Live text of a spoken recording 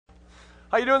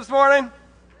How you doing this morning?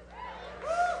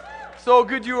 So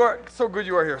good you are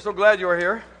here. So glad you are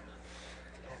here.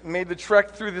 Made the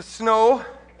trek through the snow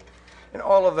and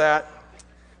all of that.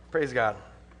 Praise God.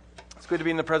 It's good to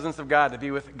be in the presence of God, to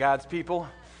be with God's people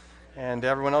and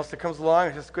everyone else that comes along.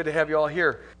 It's just good to have you all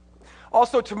here.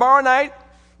 Also, tomorrow night,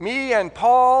 me and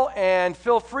Paul and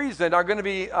Phil Friesen are going to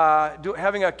be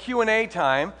having a Q&A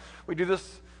time. We do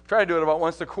this, try to do it about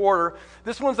once a quarter.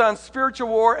 This one's on spiritual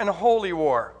war and holy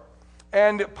war.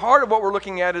 And part of what we're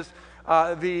looking at is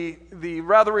the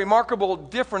rather remarkable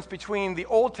difference between the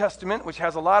Old Testament, which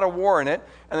has a lot of war in it,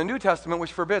 and the New Testament,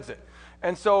 which forbids it.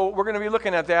 And so we're going to be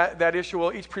looking at that issue.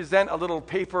 We'll each present a little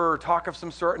paper or talk of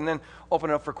some sort and then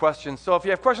open it up for questions. So if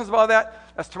you have questions about that,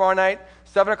 that's tomorrow night,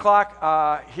 7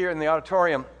 o'clock here in the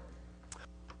auditorium.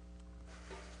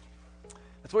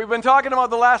 That's what we've been talking about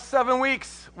the last 7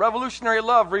 weeks. Revolutionary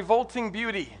love, revolting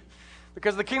beauty.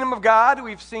 Because the kingdom of God,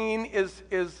 we've seen, is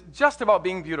just about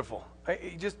being beautiful.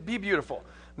 Just be beautiful.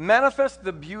 Manifest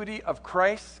the beauty of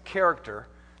Christ's character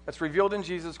that's revealed in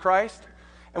Jesus Christ.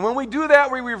 And when we do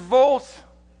that, we revolt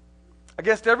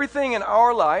against everything in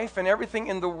our life and everything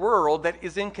in the world that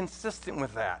is inconsistent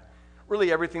with that.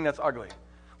 Really everything that's ugly.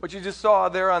 What you just saw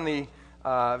there on the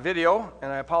video,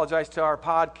 and I apologize to our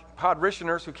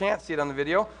pod-ritioners who can't see it on the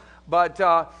video, but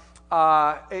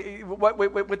what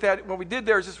we did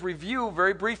there is just review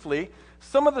very briefly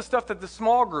some of the stuff that the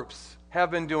small groups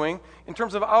have been doing in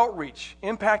terms of outreach,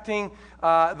 impacting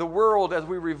the world as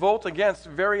we revolt against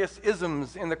various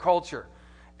isms in the culture.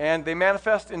 And they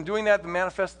manifest, in doing that, they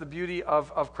manifest the beauty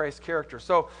of Christ's character.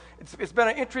 So it's been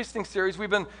an interesting series. We've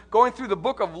been going through the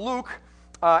book of Luke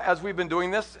as we've been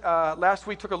doing this. Last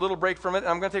week took a little break from it, and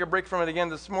I'm going to take a break from it again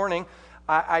this morning.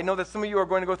 I know that some of you are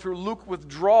going to go through Luke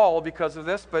withdrawal because of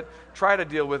this, but try to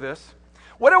deal with this.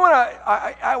 What I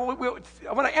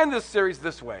want to end this series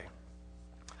this way.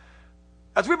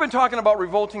 As we've been talking about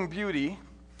revolting beauty,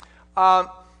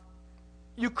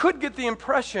 you could get the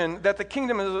impression that the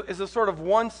kingdom is a sort of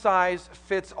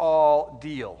one-size-fits-all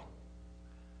deal.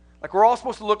 Like we're all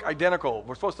supposed to look identical.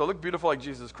 We're supposed to look beautiful like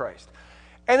Jesus Christ.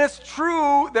 And it's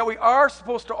true that we are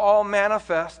supposed to all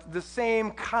manifest the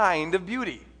same kind of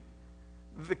beauty.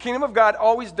 The kingdom of God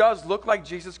always does look like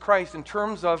Jesus Christ in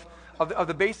terms of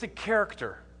the basic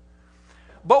character.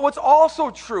 But what's also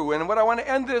true, and what I want to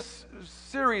end this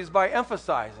series by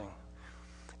emphasizing,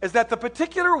 is that the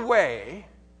particular way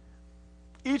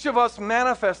each of us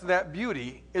manifests that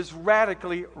beauty is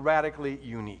radically, radically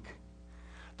unique.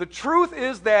 The truth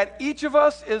is that each of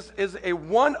us is a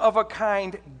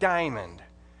one-of-a-kind diamond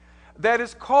that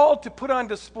is called to put on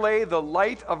display the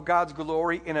light of God's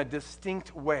glory in a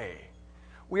distinct way.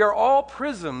 We are all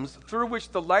prisms through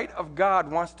which the light of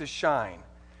God wants to shine.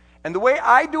 And the way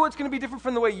I do it's going to be different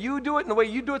from the way you do it, and the way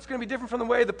you do it's going to be different from the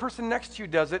way the person next to you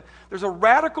does it. There's a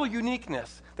radical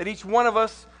uniqueness that each one of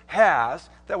us has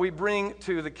that we bring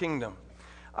to the kingdom.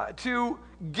 To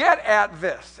get at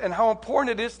this and how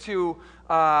important it is to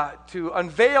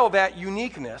unveil that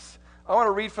uniqueness, I want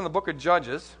to read from the book of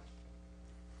Judges,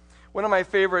 one of my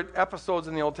favorite episodes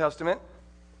in the Old Testament.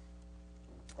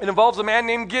 It involves a man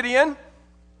named Gideon.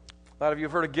 A lot of you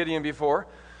have heard of Gideon before.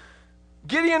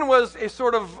 Gideon was a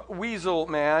sort of weasel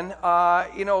man.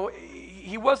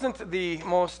 He wasn't the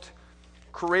most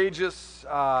courageous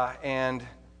and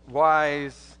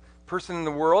wise person in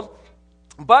the world,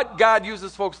 but God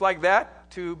uses folks like that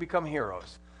to become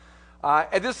heroes.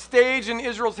 At this stage in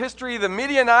Israel's history, the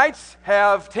Midianites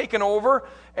have taken over,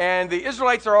 and the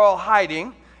Israelites are all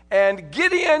hiding. And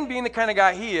Gideon, being the kind of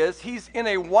guy he is, he's in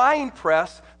a wine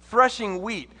press threshing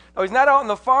wheat. Now, he's not out in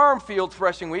the farm field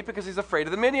threshing wheat because he's afraid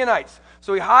of the Midianites.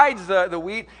 So he hides the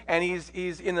wheat, and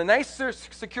he's in a nice,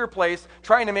 secure place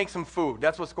trying to make some food.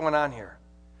 That's what's going on here.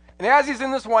 And as he's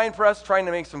in this wine press trying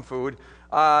to make some food,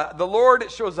 the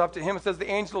Lord shows up to him. It says the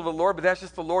angel of the Lord, but that's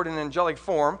just the Lord in angelic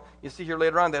form. You see here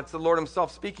later on, that's the Lord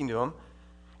himself speaking to him.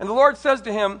 And the Lord says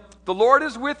to him, "The Lord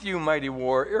is with you, mighty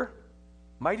warrior."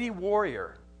 Mighty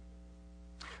warrior.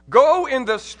 Go in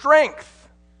the strength.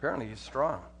 Apparently he's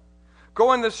strong.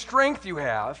 Go in the strength you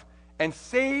have and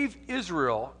save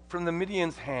Israel from the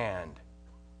Midian's hand.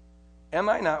 Am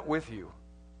I not with you?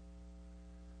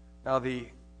 Now the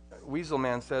weasel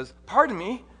man says, "Pardon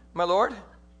me, my lord.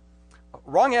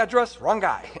 Wrong address, wrong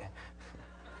guy.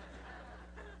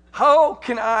 How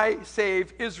can I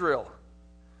save Israel?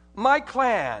 My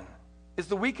clan is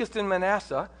the weakest in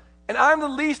Manasseh, and I'm the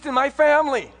least in my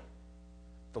family."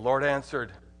 The Lord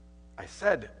answered, "I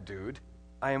said, dude,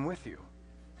 I am with you.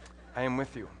 I am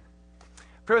with you."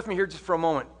 Pray with me here just for a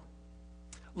moment.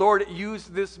 Lord, use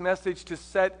this message to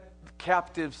set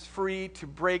captives free, to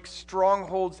break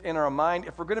strongholds in our mind.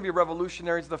 If we're going to be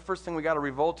revolutionaries, the first thing we got to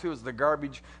revolt to is the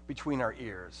garbage between our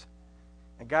ears.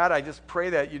 And God, I just pray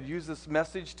that you'd use this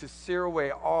message to sear away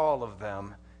all of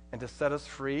them and to set us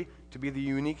free to be the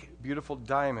unique, beautiful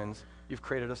diamonds you've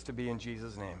created us to be in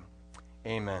Jesus' name.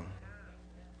 Amen.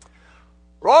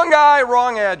 Wrong guy,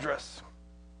 wrong address.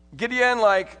 Gideon,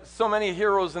 like so many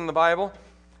heroes in the Bible,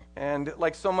 and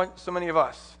like so many of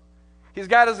us, he's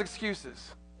got his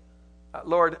excuses.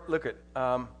 Lord, look at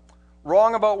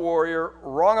wrong about warrior,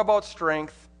 wrong about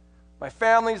strength. My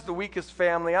family's the weakest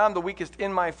family. I'm the weakest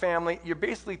in my family. You're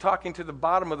basically talking to the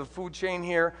bottom of the food chain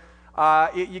here.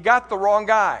 You got the wrong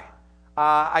guy.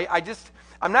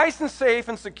 I'm nice and safe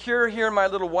and secure here in my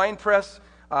little wine press,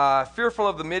 fearful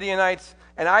of the Midianites,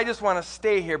 and I just want to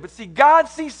stay here. But see, God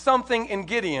sees something in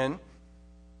Gideon.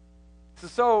 This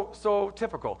is so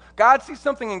typical. God sees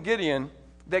something in Gideon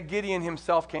that Gideon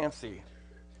himself can't see.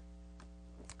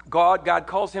 God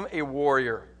calls him a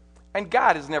warrior, and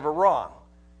God is never wrong.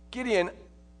 Gideon,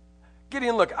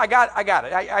 look, I got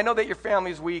it. I know that your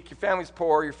family's weak, your family's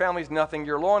poor, your family's nothing,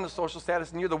 you're low on the social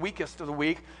status, and you're the weakest of the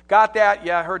weak. Got that?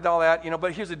 Yeah, I heard all that,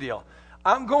 but here's the deal.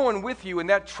 I'm going with you, and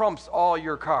that trumps all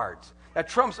your cards. That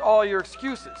trumps all your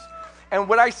excuses. And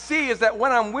what I see is that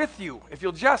when I'm with you, if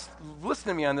you'll just listen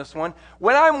to me on this one,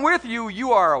 when I'm with you,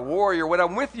 you are a warrior. When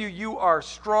I'm with you, you are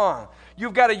strong.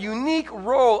 You've got a unique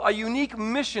role, a unique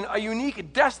mission, a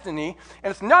unique destiny,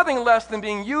 and it's nothing less than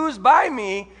being used by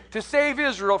me to save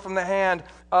Israel from the hand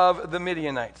of the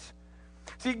Midianites.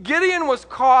 See, Gideon was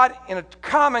caught in a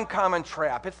common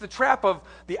trap. It's the trap of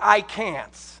the I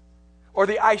can'ts, or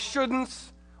the I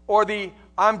shouldn'ts, or the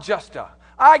I'm just a.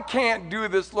 I can't do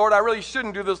this, Lord. I really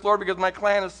shouldn't do this, Lord, because my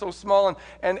clan is so small,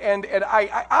 and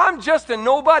I'm just a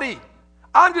nobody.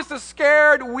 I'm just a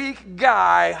scared, weak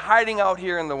guy hiding out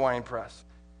here in the wine press.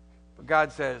 But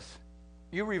God says,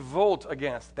 you revolt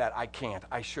against that I can't,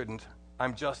 I shouldn't,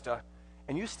 I'm just a,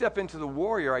 and you step into the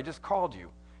warrior I just called you.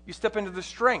 You step into the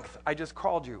strength I just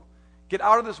called you. Get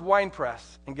out of this wine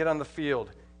press and get on the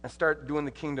field and start doing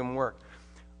the kingdom work.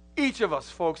 Each of us,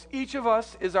 folks, each of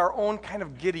us is our own kind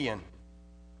of Gideon.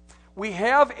 We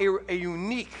have a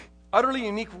unique, utterly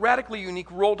unique, radically unique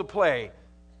role to play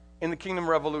in the kingdom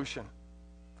revolution.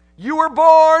 You were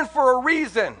born for a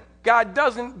reason. God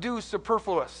doesn't do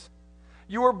superfluous.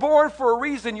 You were born for a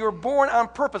reason. You were born on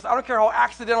purpose. I don't care how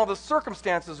accidental the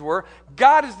circumstances were.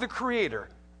 God is the creator.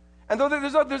 And though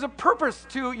there's a purpose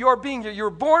to your being here, you were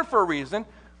born for a reason,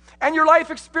 and your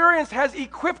life experience has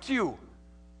equipped you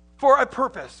for a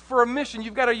purpose, for a mission.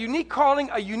 You've got a unique calling,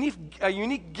 a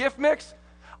unique gift mix,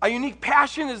 a unique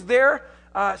passion is there,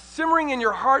 simmering in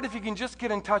your heart if you can just get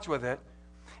in touch with it.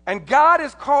 And God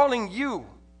is calling you,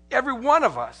 every one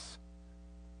of us,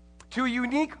 to a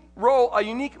unique role, a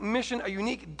unique mission, a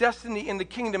unique destiny in the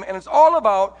kingdom. And it's all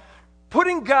about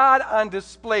putting God on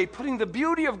display, putting the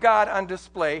beauty of God on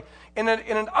display in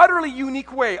an utterly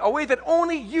unique way, a way that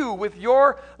only you, with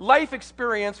your life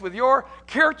experience, with your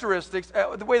characteristics,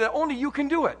 the way that only you can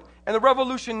do it. And the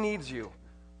revolution needs you.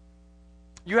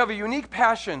 You have a unique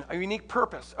passion, a unique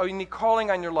purpose, a unique calling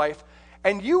on your life,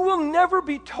 and you will never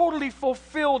be totally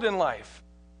fulfilled in life.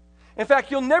 In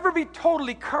fact, you'll never be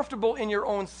totally comfortable in your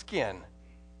own skin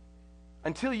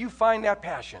until you find that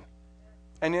passion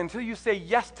and until you say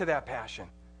yes to that passion.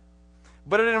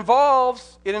 But it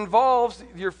involves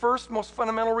your first, most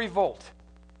fundamental revolt,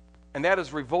 and that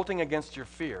is revolting against your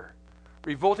fear,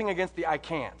 revolting against the I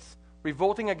can'ts,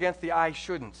 revolting against the I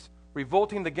shouldn'ts,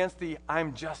 revolting against the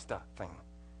I'm just a thing.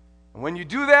 And when you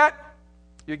do that,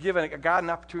 you're giving God an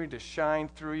opportunity to shine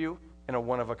through you in a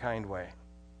one-of-a-kind way.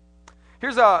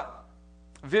 Here's a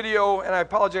video, and I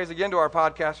apologize again to our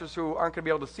podcasters who aren't going to be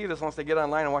able to see this unless they get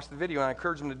online and watch the video, and I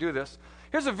encourage them to do this.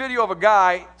 Here's a video of a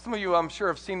guy. Some of you, I'm sure,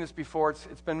 have seen this before.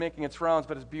 It's been making its rounds,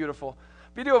 but it's beautiful.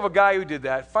 Video of a guy who did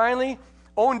that. Finally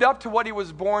owned up to what he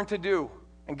was born to do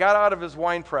and got out of his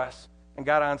wine press and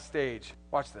got on stage.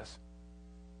 Watch this.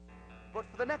 But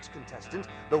for the next contestant,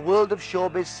 the world of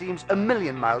showbiz seems a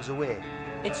million miles away.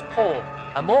 It's Paul,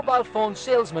 a mobile phone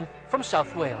salesman from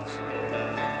South Wales.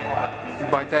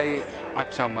 By day, I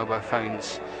sell mobile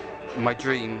phones. My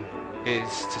dream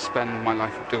is to spend my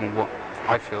life doing what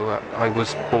I feel that I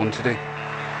was born to do.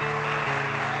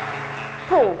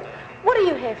 Paul, what are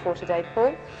you here for today,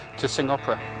 Paul? To sing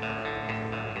opera.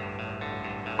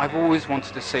 I've always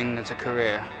wanted to sing as a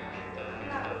career.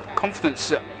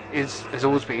 Confidence has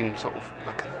always been sort of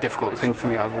like a difficult thing for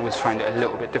me. I've always found it a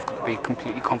little bit difficult to be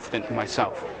completely confident in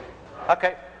myself.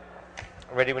 Okay,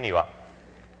 ready when you are.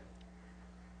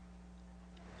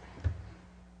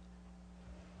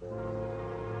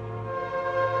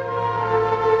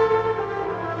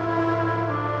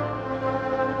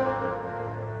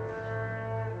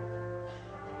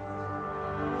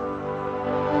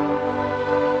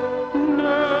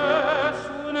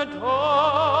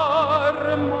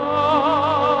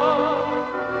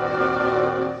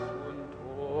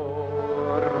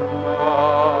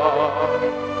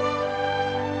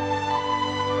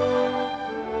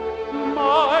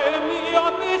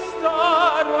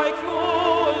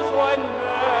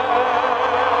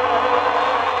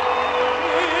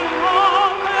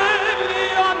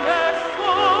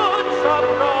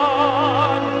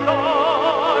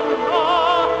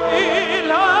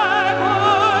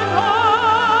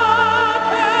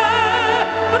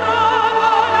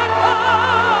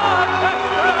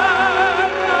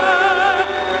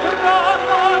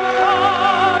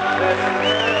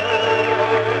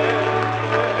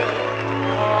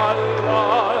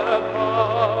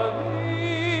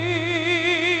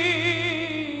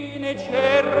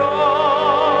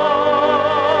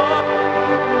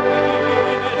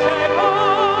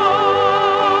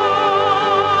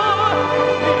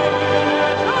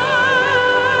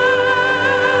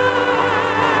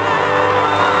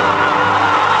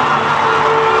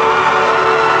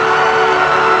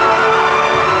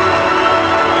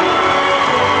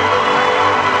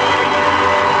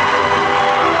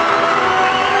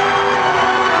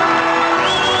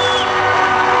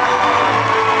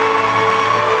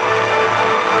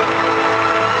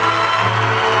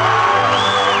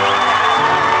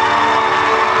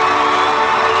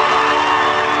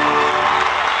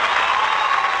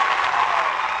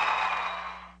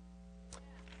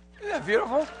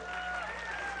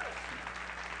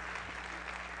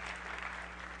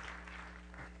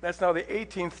 That's now the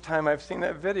 18th time I've seen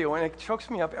that video, and it chokes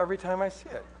me up every time I see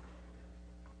it.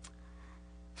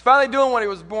 He's finally doing what he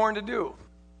was born to do.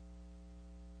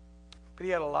 But he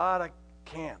had a lot of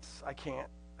can'ts. I can't.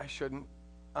 I shouldn't.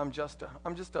 I'm just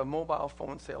a mobile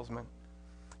phone salesman.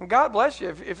 And God bless you.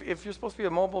 If you're supposed to be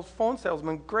a mobile phone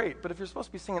salesman, great. But if you're supposed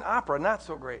to be singing opera, not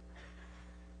so great.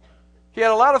 He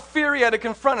had a lot of fear he had to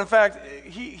confront. In fact,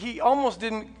 he almost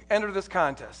didn't enter this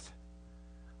contest.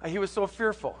 He was so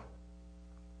fearful.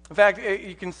 In fact,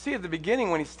 you can see at the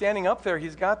beginning when he's standing up there,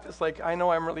 he's got this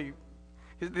the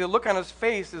look on his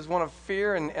face is one of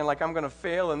fear and like I'm going to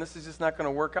fail and this is just not going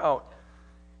to work out.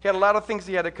 He had a lot of things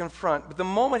he had to confront. But the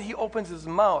moment he opens his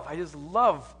mouth, I just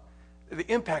love the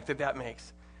impact that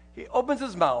makes. He opens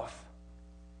his mouth,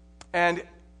 and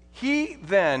he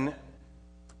then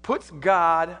puts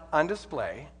God on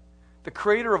display, the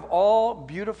creator of all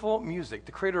beautiful music,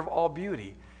 the creator of all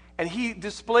beauty, and he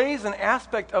displays an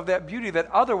aspect of that beauty that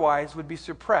otherwise would be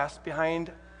suppressed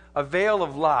behind a veil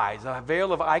of lies, a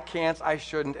veil of I can't, I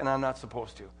shouldn't, and I'm not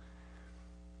supposed to.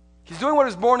 He's doing what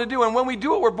he's born to do, and when we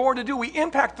do what we're born to do, we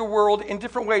impact the world in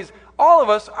different ways. All of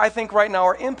us, I think, right now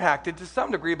are impacted to some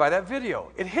degree by that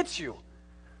video. It hits you.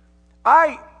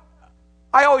 I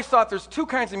always thought there's two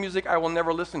kinds of music I will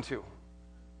never listen to.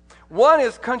 One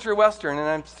is country western, and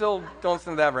I still don't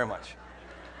listen to that very much.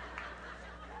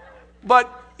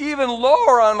 But even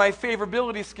lower on my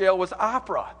favorability scale was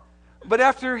opera. But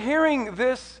after hearing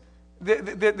this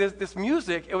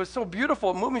music, it was so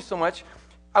beautiful, it moved me so much,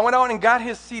 I went out and got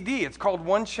his CD. It's called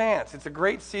One Chance. It's a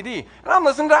great CD. And I'm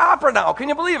listening to opera now. Can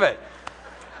you believe it?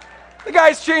 The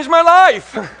guy's changed my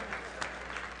life.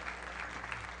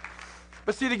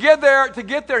 But see, to get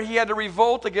there, he had to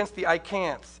revolt against the I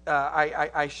can't.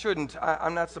 I shouldn't.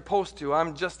 I'm not supposed to.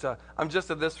 I'm just a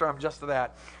this or I'm just a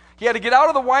that. He had to get out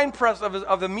of the winepress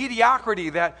of the mediocrity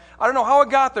that, I don't know how it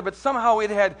got there, but somehow it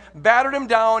had battered him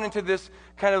down into this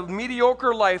kind of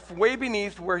mediocre life way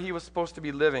beneath where he was supposed to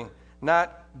be living,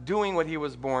 not doing what he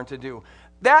was born to do.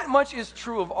 That much is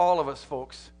true of all of us,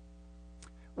 folks.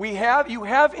 You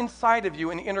have inside of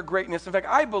you an inner greatness. In fact,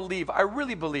 I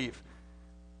really believe,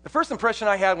 the first impression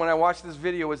I had when I watched this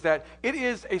video was that it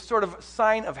is a sort of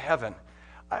sign of heaven.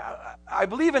 I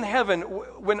believe in heaven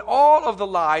when all of the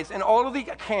lies and all of the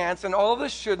can'ts and all of the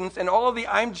shouldn'ts and all of the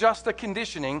I'm just a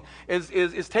conditioning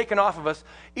is taken off of us.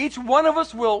 Each one of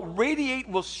us will radiate,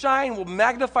 will shine, will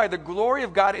magnify the glory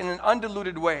of God in an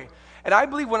undiluted way. And I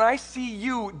believe when I see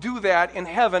you do that in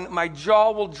heaven, my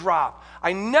jaw will drop.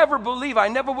 I never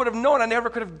would have known, I never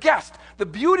could have guessed the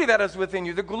beauty that is within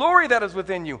you, the glory that is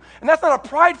within you. And that's not a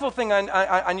prideful thing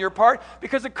on your part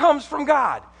because it comes from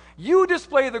God. You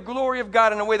display the glory of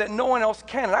God in a way that no one else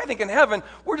can. And I think in heaven,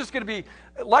 we're just going to be,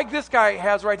 like this guy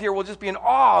has right here, we'll just be in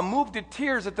awe, moved to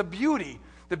tears at the beauty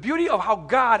of how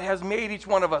God has made each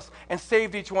one of us and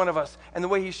saved each one of us and the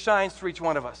way he shines through each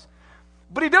one of us.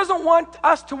 But he doesn't want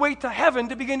us to wait to heaven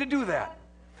to begin to do that.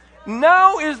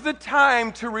 Now is the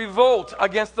time to revolt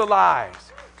against the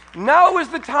lies. Now is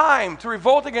the time to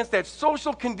revolt against that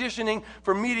social conditioning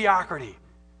for mediocrity.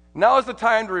 Now is the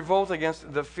time to revolt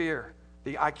against the fear,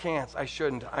 the I can't, I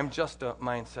shouldn't, I'm just a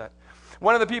mindset.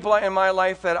 One of the people in my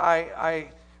life that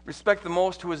I respect the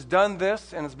most who has done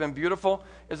this, and it's been beautiful,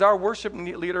 is our worship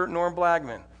leader, Norm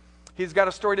Blagman. He's got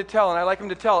a story to tell, and I'd like him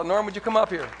to tell it. Norm, would you come up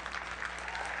here?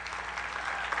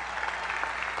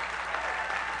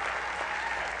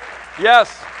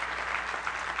 Yes.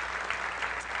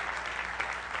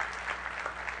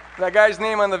 That guy's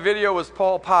name on the video was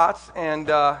Paul Potts, and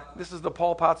this is the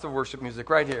Paul Potts of worship music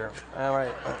right here. All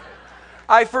right.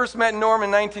 I first met Norm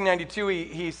in 1992.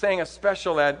 He sang a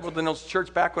special at Woodland Hills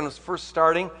Church back when it was first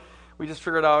starting. We just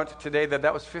figured out today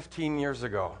that was 15 years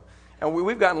ago. And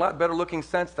we've gotten a lot better looking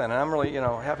since then, and I'm really,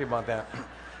 happy about that.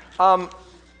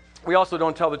 We also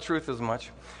don't tell the truth as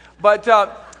much. But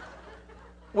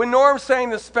when Norm sang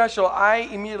this special, I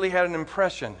immediately had an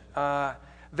impression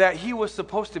that he was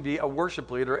supposed to be a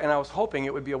worship leader, and I was hoping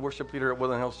it would be a worship leader at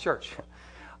Woodland Hills Church.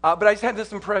 But I just had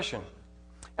this impression.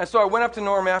 And so I went up to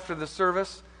Norm after the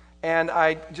service, and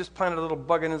I just planted a little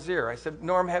bug in his ear. I said,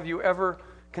 Norm, have you ever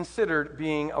considered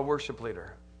being a worship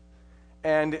leader?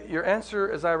 And your answer,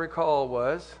 as I recall,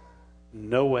 was?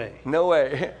 No way. No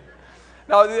way.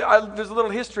 Now, there's a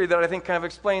little history that I think kind of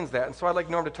explains that, and so I'd like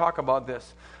Norm to talk about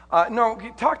this.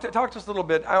 Norm, talk to us a little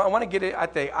bit. I want to get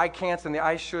at the I can'ts and the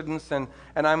I shouldn'ts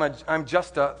and I'm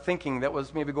just thinking that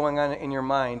was maybe going on in your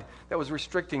mind that was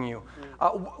restricting you.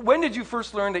 When did you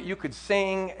first learn that you could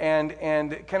sing, and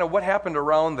kind of what happened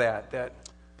around that?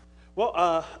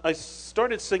 Well, I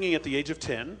started singing at the age of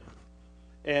 10,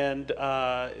 and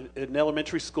an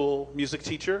elementary school music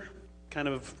teacher kind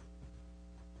of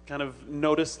kind of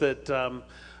noticed that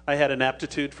I had an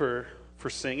aptitude for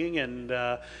singing,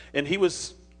 and he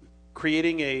was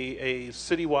creating a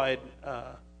citywide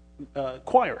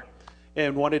choir,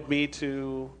 and wanted me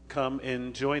to come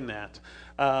and join that.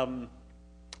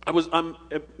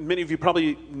 Many of you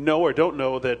probably know or don't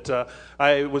know that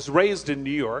I was raised in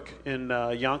New York, in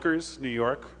Yonkers, New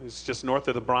York. It's just north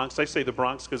of the Bronx. I say the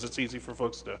Bronx because it's easy for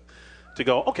folks to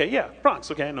go, okay, yeah, Bronx,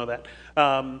 okay, I know that.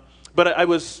 But I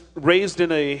was raised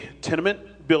in a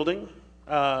tenement building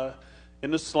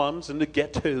in the slums, in the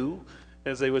ghetto,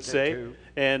 as they would say.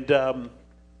 And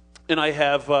I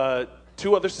have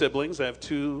 2 other siblings. I have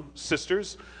 2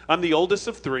 sisters. I'm the oldest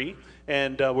of 3,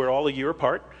 and we're all a year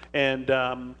apart. And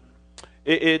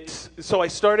so I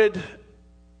started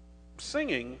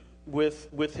singing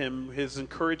with him, his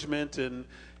encouragement and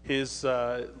his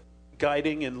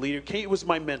guiding and leader. He was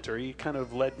my mentor. He kind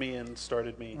of led me and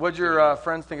started me. What'd your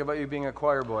friends think about you being a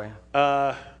choir boy?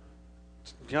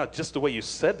 Yeah, just the way you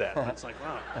said that. It's like,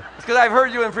 wow. It's because I've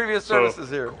heard you in previous services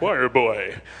here. Choir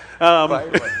boy. Choir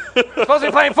boy. Supposed to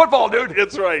be playing football, dude.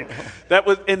 That's right.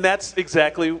 That's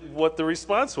exactly what the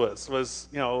response was.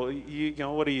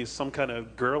 What are you, some kind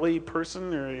of girly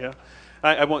person, or yeah?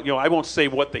 I won't say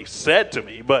what they said to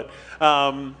me, but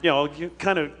you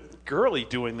kind of girly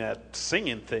doing that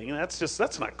singing thing.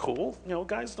 That's not cool.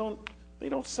 Guys don't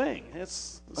sing.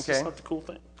 It's just not the cool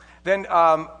thing. Then,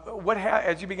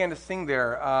 as you began to sing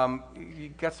there, you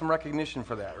got some recognition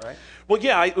for that, right? Well,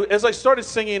 yeah. As I started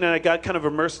singing and I got kind of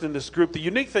immersed in this group, the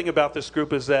unique thing about this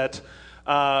group is that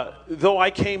though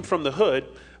I came from the hood,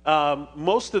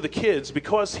 most of the kids,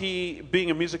 because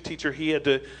being a music teacher, he had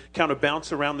to kind of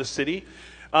bounce around the city.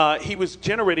 He was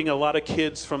generating a lot of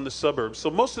kids from the suburbs.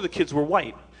 So most of the kids were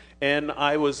white, and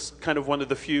I was kind of one of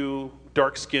the few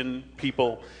dark-skinned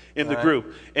people in the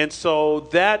group. And so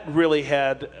that really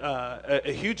had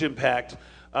a huge impact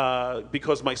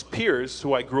because my peers,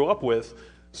 who I grew up with,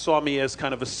 saw me as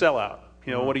kind of a sellout.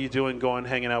 What are you doing going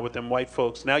hanging out with them white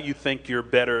folks? Now you think you're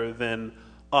better than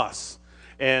us.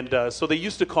 And so they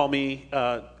used to call me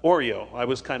Oreo. I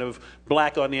was kind of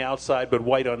black on the outside but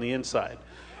white on the inside.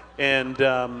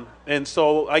 And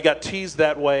so I got teased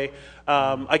that way.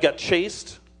 I got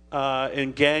chased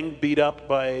and gang beat up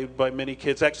by many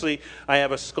kids. Actually, I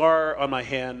have a scar on my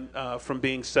hand from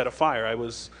being set afire. I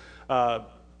was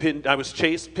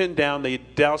chased, pinned down. They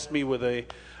doused me with a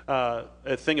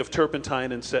thing of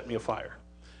turpentine and set me afire.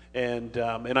 And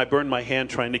I burned my hand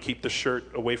trying to keep the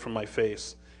shirt away from my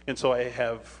face. And so I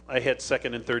had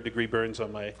 2nd and 3rd degree burns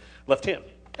on my left hand.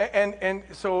 And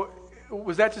so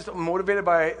was that just motivated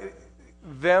by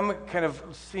them kind of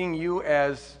seeing you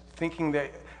as thinking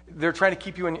that they're trying to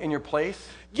keep you in your place?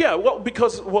 Yeah, well,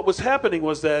 because what was happening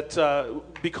was that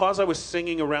because I was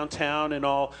singing around town and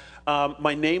all,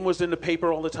 my name was in the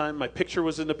paper all the time, my picture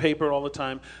was in the paper all the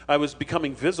time, I was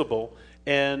becoming visible,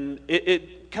 and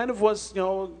it kind of was,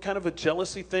 kind of a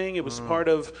jealousy thing. It was part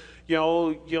of,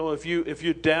 if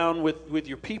you're down with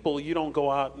your people, you don't go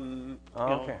out and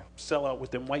sell out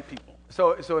with them white people.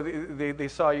 So they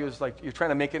saw you as like you're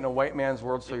trying to make it in a white man's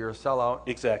world, so you're a sellout.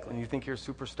 Exactly. And you think you're a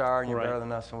superstar and you're better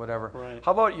than us and whatever. Right.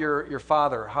 How about your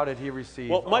father? How did he receive?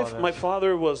 Well, my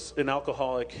father was an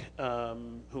alcoholic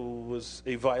who was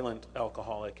a violent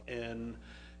alcoholic, and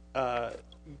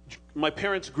my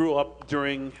parents grew up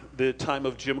during the time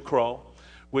of Jim Crow,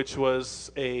 which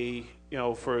was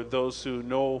for those who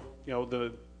know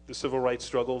the civil rights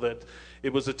struggle, that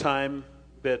it was a time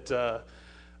that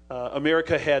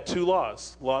America had 2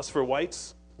 laws for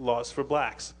whites, laws for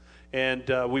blacks. And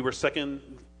we were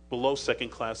below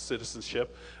second-class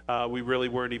citizenship. We really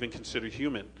weren't even considered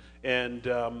human. And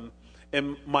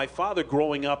my father,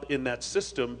 growing up in that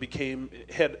system,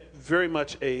 had very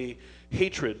much a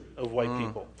hatred of white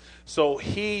people. So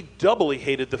he doubly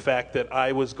hated the fact that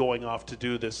I was going off to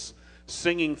do this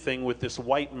singing thing with this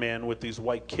white man with these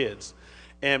white kids.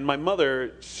 And my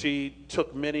mother, she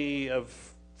took many of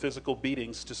physical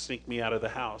beatings to sneak me out of the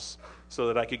house so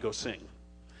that I could go sing,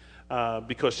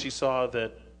 because she saw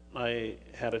that I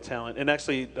had a talent. And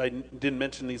actually, I didn't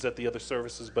mention these at the other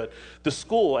services, but the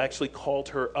school actually called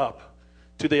her up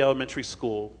to the elementary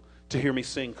school to hear me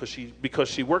sing because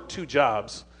she worked 2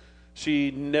 jobs.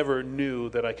 She never knew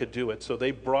that I could do it. So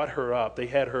they brought her up. They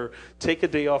had her take a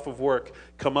day off of work,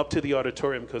 come up to the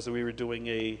auditorium because we were doing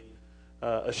a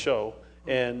show.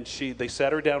 And they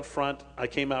sat her down front. I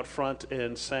came out front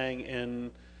and sang,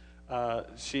 and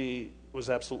she was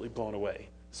absolutely blown away.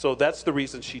 So that's the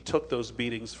reason she took those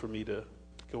beatings for me to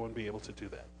go and be able to do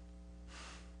that.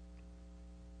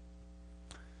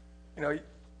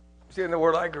 See, in the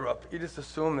world I grew up, you just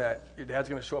assume that your dad's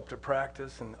going to show up to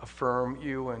practice and affirm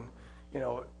you and,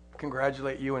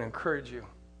 congratulate you and encourage you.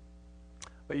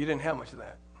 But you didn't have much of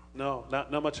that. No,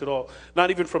 not much at all.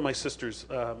 Not even from my sisters,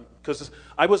 because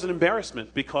I was an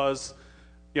embarrassment because,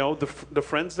 the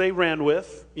friends they ran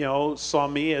with, saw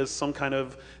me as some kind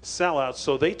of sellout,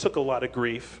 so they took a lot of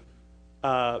grief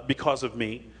because of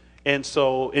me, and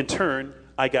so in turn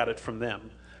I got it from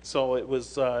them. So it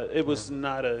wasn't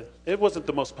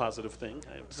the most positive thing.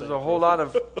 There's a whole lot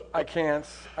of I can't,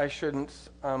 I shouldn't.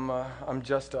 I'm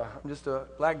just a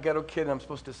black ghetto kid, and I'm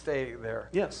supposed to stay there.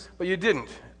 Yes, but you didn't.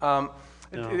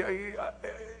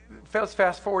 Let's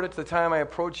fast forward it to the time I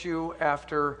approached you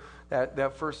after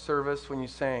that first service when you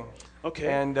sang. Okay.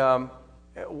 And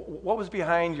what was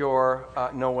behind your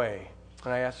no way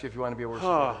when I asked you if you want to be a worship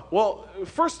leader? Well,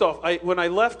 first off, when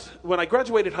I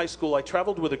graduated high school, I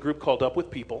traveled with a group called Up With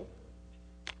People,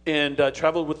 and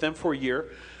traveled with them for a year.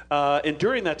 And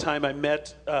during that time, I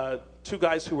met two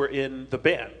guys who were in the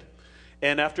band.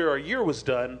 And after our year was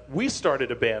done, we started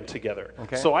a band together.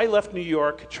 Okay. So I left New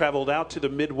York, traveled out to the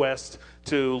Midwest,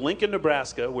 to Lincoln,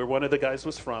 Nebraska, where one of the guys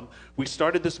was from. We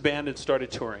started this band and started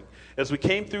touring. As we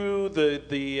came through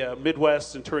the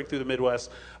Midwest and touring through the Midwest,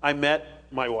 I met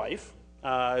my wife.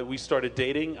 We started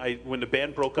dating. When the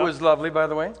band broke up. Who is lovely, by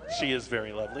the way. She is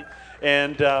very lovely.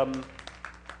 And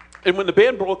when the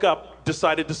band broke up,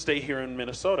 decided to stay here in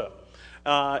Minnesota.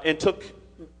 And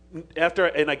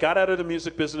I got out of the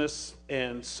music business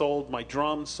and sold my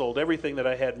drums, sold everything that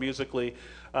I had musically,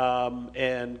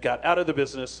 and got out of the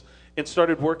business and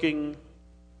started working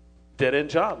dead-end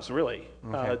jobs, really,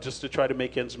 just to try to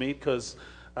make ends meet because,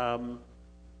 part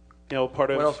of...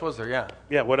 What else was there? Yeah.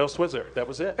 Yeah, what else was there? That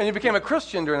was it. And you became a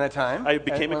Christian during that time. I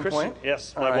became a Christian, point?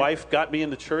 yes. All My right. wife got me in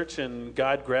the church, and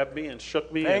God grabbed me and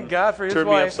shook me Thank and God for his turned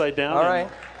wife. me upside down. All and right.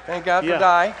 Thank God for Yeah.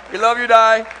 Di. We love you,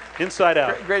 Di. Inside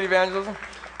out. Great evangelism.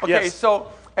 Okay, Yes.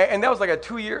 so, and that was like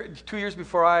 2 years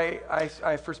before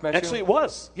I first met Actually, you? it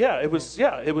was. Yeah, it was.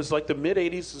 Yeah, it was like the mid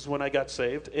 '80s is when I got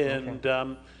saved, and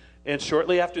and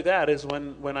shortly after that is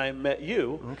when I met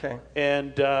you. Okay.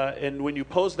 And when you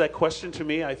posed that question to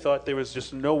me, I thought there was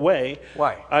just no way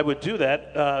Why? I would do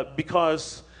that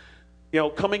because.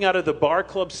 Coming out of the bar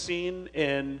club scene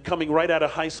and coming right out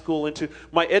of high school into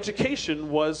my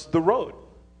education was the road.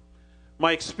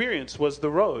 My experience was the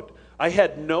road. I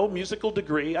had no musical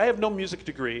degree. I have no music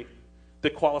degree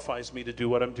that qualifies me to do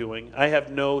what I'm doing. I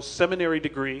have no seminary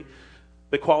degree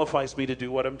that qualifies me to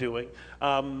do what I'm doing.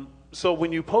 So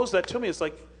when you pose that to me, it's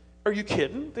like, are you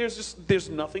kidding? There's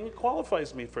nothing that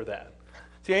qualifies me for that.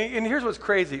 See, and here's what's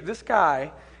crazy. This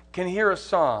guy can hear a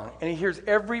song, and he hears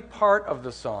every part of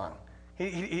the song.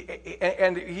 He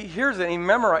hears it, and he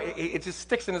memorizes it. It just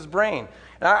sticks in his brain.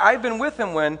 And I've been with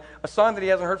him when a song that he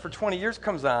hasn't heard for 20 years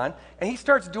comes on, and he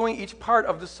starts doing each part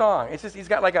of the song. It's just, he's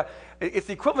got it's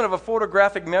the equivalent of a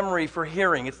photographic memory for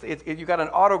hearing. You got an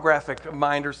autographic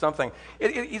mind or something.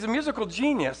 He's a musical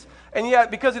genius, and yet,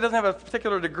 because he doesn't have a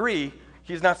particular degree,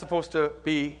 he's not supposed to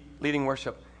be leading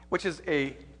worship, which is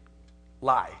a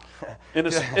lie.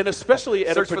 And especially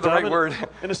at Search for the right word.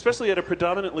 And especially at a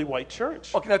predominantly white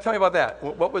church. Okay, now tell me about that.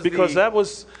 What was because that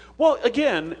was, well,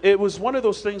 again, it was one of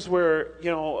those things where,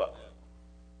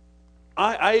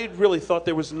 I really thought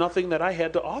there was nothing that I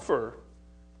had to offer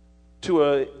to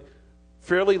a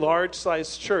fairly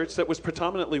large-sized church that was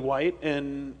predominantly white,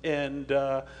 and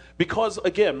because,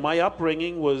 again, my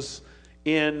upbringing was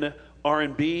in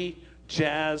R&B,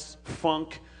 jazz,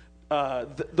 funk,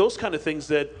 those kind of things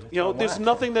that there's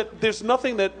nothing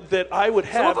that I would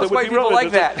have that would be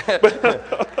relevant. Like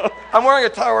that. I'm wearing a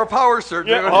Tower of Power shirt.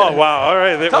 Yeah. Dude. Oh wow! All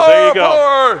right, Tower there you go.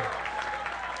 Power!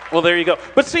 Well, there you go.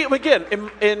 But see, again,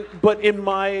 in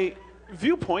my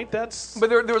viewpoint, that's. But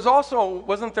there was also,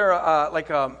 wasn't there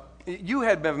you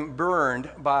had been burned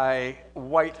by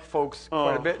white folks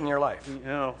quite a bit in your life.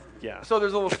 Yeah. So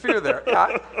there's a little fear there.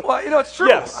 It's true.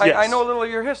 Yes, yes. I know a little of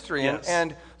your history, Yes.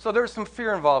 and so there's some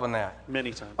fear involved in that.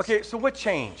 Many times. Okay, so what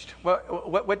changed?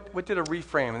 What did a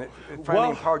reframe that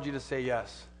finally empowered you to say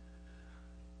yes?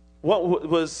 What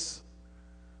was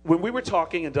when we were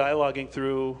talking and dialoguing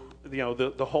through,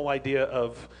 the whole idea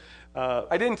of.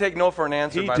 I didn't take no for an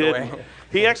answer, by the way.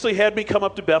 He actually had me come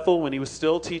up to Bethel when he was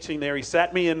still teaching there. He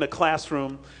sat me in the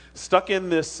classroom, stuck in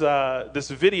this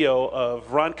video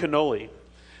of Ron Canoli,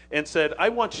 and said, I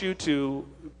want you to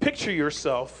picture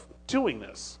yourself doing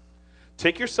this.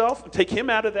 Take him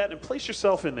out of that and place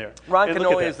yourself in there. Ron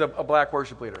Canoli is a black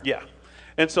worship leader. Yeah.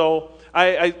 And so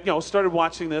I started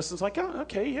watching this and it's like, oh,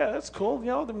 okay, yeah, that's cool.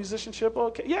 The musicianship,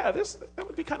 okay. Yeah, that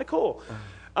would be kind of cool.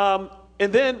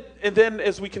 And then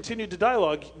as we continued to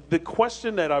dialogue, the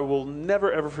question that I will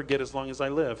never ever forget as long as I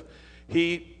live,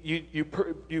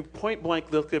 you point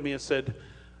blank looked at me and said,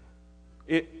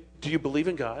 do you believe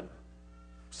in God?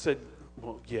 Said,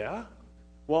 well, yeah.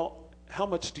 Well, how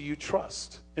much do you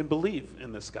trust and believe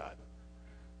in this God?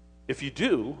 If you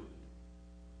do,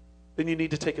 then you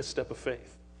need to take a step of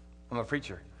faith. I'm a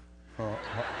preacher.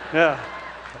 Yeah.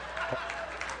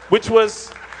 Which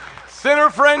was...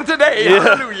 Sinner friend today. Yeah.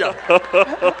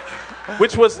 Hallelujah.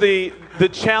 Which was the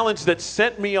challenge that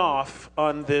sent me off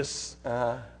on this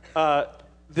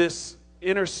this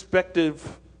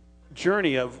introspective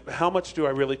journey of how much do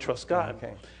I really trust God.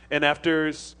 Okay. And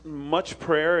after much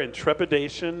prayer and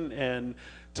trepidation and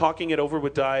talking it over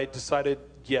with Di, I decided,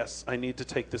 yes, I need to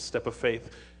take this step of faith.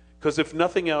 Because if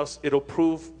nothing else, it'll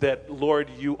prove that, Lord,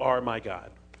 you are my God.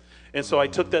 And so I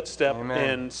took that step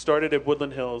and started at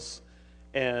Woodland Hills.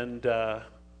 And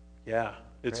yeah,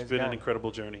 it's Praise been God. an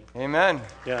incredible journey. Amen.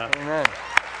 Yeah. Amen.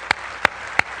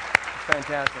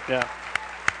 Fantastic. Yeah.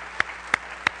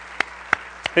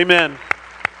 Amen.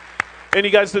 And you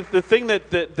guys, the thing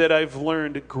that I've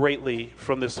learned greatly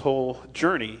from this whole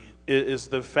journey is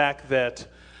the fact that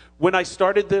when I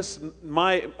started this,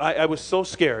 I was so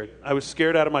scared. I was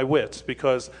scared out of my wits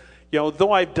because,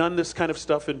 though I've done this kind of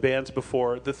stuff in bands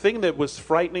before, the thing that was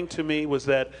frightening to me was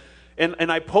that,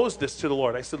 and I posed this to the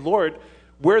Lord. I said, Lord,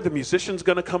 where are the musicians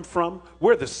going to come from?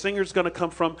 Where are the singers going to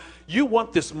come from? You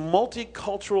want this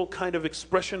multicultural kind of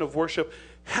expression of worship.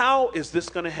 How is this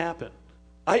going to happen?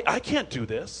 I can't do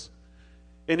this.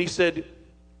 And he said,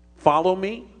 follow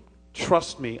me,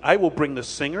 trust me. I will bring the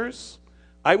singers.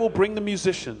 I will bring the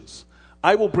musicians.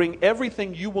 I will bring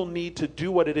everything you will need to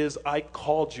do what it is I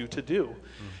called you to do.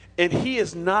 And he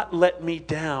has not let me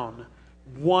down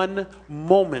one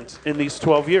moment in these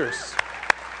 12 years.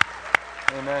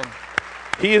 Amen.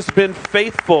 He has been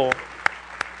faithful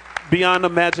beyond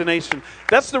imagination.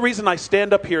 That's the reason I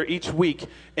stand up here each week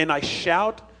and I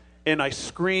shout and I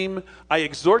scream. I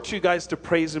exhort you guys to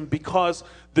praise him because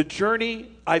the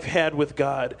journey I've had with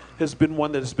God has been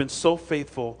one that has been so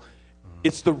faithful.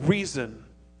 It's the reason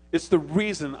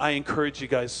I encourage you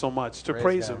guys so much to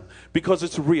praise him because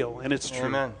it's real and it's true.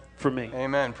 Amen. For me.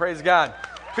 Amen. Praise God.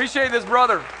 Appreciate this,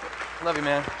 brother. Love you,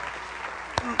 man.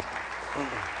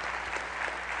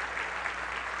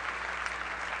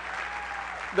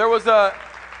 There was a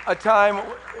time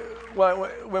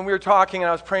when we were talking and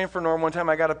I was praying for Norm one time,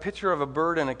 I got a picture of a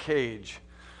bird in a cage.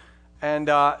 And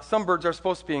some birds are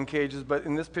supposed to be in cages, but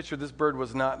in this picture, this bird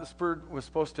was not. This bird was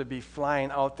supposed to be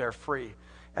flying out there free.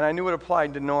 And I knew it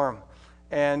applied to Norm.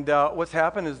 And what's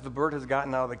happened is the bird has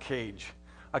gotten out of the cage.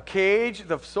 A cage,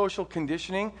 the social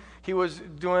conditioning. He was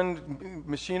doing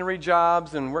machinery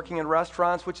jobs and working in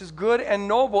restaurants, which is good and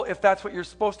noble if that's what you're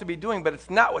supposed to be doing, but it's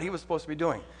not what he was supposed to be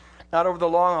doing. Not over the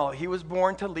long haul. He was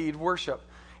born to lead worship.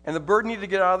 And the bird needed to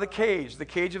get out of the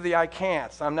cage of the I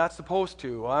can'ts. I'm not supposed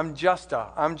to. I'm just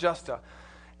a.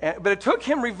 But it took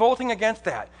him revolting against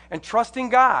that and trusting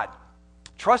God,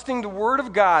 trusting the Word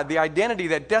of God, the identity,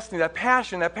 that destiny, that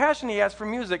passion he has for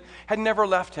music had never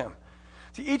left him.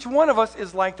 See, each one of us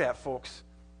is like that, folks.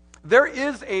 There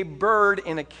is a bird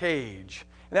in a cage,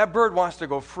 and that bird wants to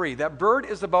go free. That bird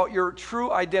is about your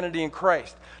true identity in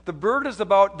Christ. The bird is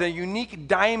about the unique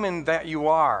diamond that you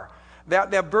are.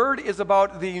 That bird is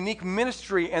about the unique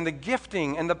ministry and the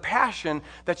gifting and the passion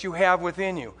that you have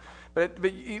within you. But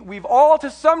we've all,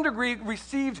 to some degree,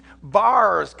 received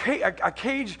bars, a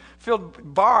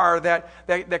cage-filled bar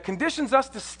that conditions us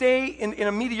to stay in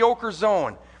a mediocre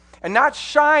zone and not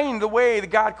shine the way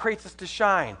that God creates us to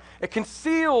shine. It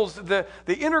conceals the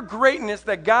inner greatness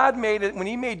that God made when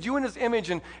He made you in His image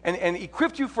and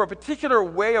equipped you for a particular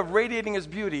way of radiating His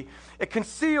beauty. It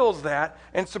conceals that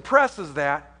and suppresses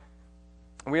that.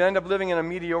 And we end up living in a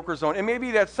mediocre zone. It may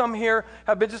be that some here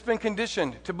have just been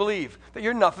conditioned to believe that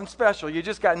you're nothing special. You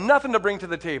just got nothing to bring to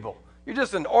the table. You're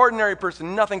just an ordinary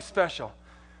person, nothing special.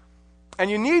 And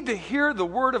you need to hear the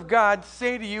Word of God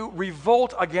say to you,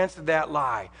 revolt against that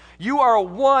lie. You are a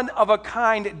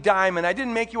one-of-a-kind diamond. I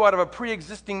didn't make you out of a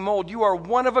pre-existing mold. You are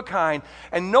one of a kind.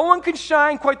 And no one can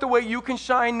shine quite the way you can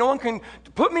shine. No one can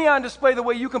put me on display the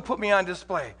way you can put me on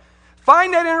display.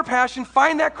 Find that inner passion,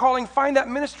 find that calling, find that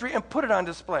ministry, and put it on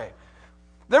display.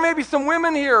 There may be some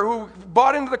women here who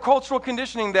bought into the cultural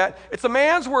conditioning that it's a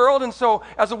man's world, and so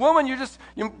as a woman,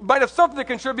 you might have something to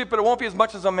contribute, but it won't be as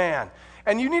much as a man.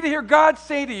 And you need to hear God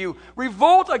say to you,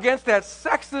 revolt against that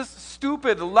sexist,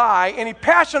 stupid lie. Any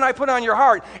passion I put on your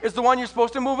heart is the one you're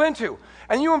supposed to move into.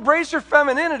 And you embrace your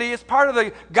femininity as part of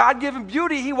the God-given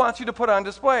beauty He wants you to put on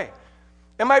display.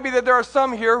 It might be that there are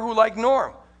some here who, like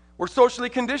Norm, we're socially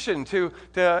conditioned to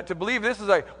believe this is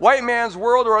a white man's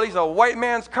world, or at least a white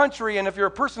man's country, and if you're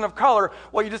a person of color,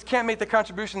 well, you just can't make the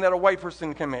contribution that a white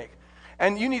person can make.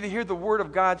 And you need to hear the Word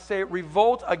of God say,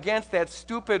 revolt against that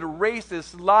stupid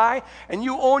racist lie, and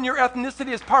you own your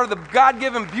ethnicity as part of the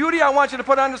God-given beauty I want you to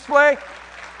put on display,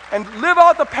 and live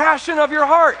out the passion of your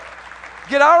heart.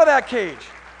 Get out of that cage.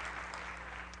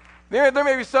 There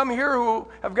may be some here who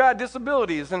have got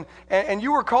disabilities, and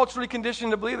you were culturally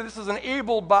conditioned to believe that this is an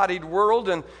able-bodied world,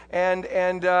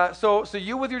 so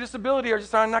you with your disability are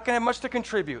just not going to have much to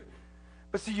contribute.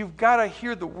 But see, you've got to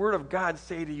hear the Word of God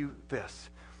say to you this: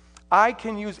 I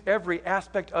can use every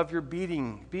aspect of your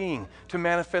being to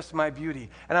manifest my beauty.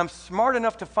 And I'm smart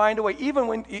enough to find a way, even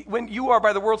when you are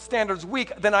by the world's standards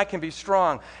weak, then I can be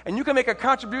strong. And you can make a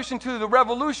contribution to the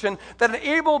revolution that an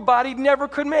able-bodied never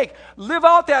could make. Live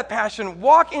out that passion.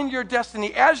 Walk in your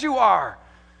destiny as you are.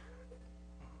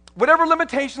 Whatever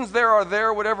limitations there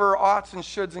are, whatever oughts and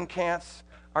shoulds and can'ts,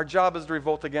 our job is to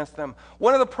revolt against them.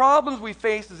 One of the problems we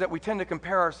face is that we tend to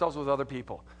compare ourselves with other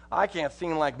people. I can't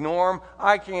sing like Norm.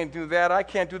 I can't do that. I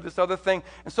can't do this other thing.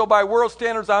 And so by world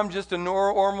standards, I'm just a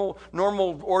normal,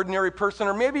 ordinary person,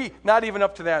 or maybe not even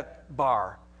up to that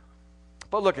bar.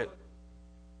 But look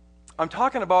I'm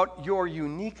talking about your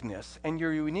uniqueness, and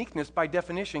your uniqueness, by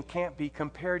definition, can't be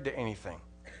compared to anything.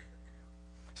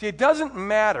 See, it doesn't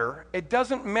matter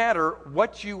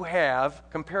what you have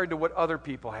compared to what other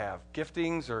people have,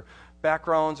 giftings or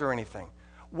backgrounds or anything.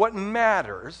 What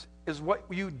matters is what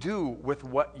you do with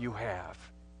what you have.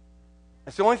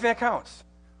 That's the only thing that counts.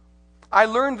 I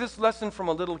learned this lesson from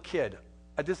a little kid,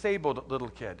 a disabled little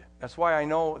kid. That's why I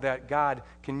know that God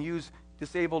can use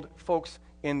disabled folks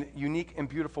in unique and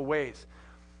beautiful ways.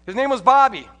 His name was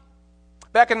Bobby.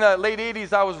 Back in the late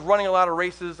 80s, I was running a lot of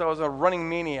races. I was a running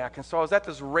maniac. And so I was at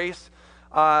this race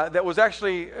that was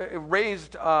actually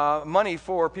raised money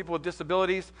for people with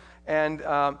disabilities. And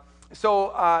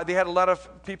so they had a lot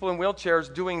of people in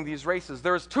wheelchairs doing these races.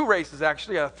 There was 2 races,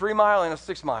 actually, a 3-mile and a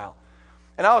 6-mile.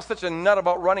 And I was such a nut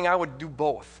about running, I would do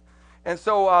both. And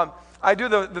so I do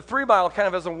the 3-mile kind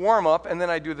of as a warm-up, and then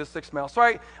I do the 6-mile. So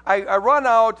I run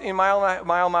out in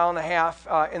mile and a half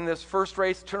in this first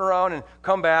race, turn around and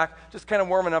come back, just kind of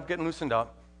warming up, getting loosened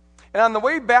up. And on the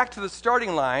way back to the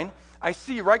starting line, I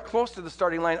see right close to the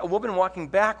starting line a woman walking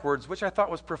backwards, which I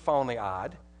thought was profoundly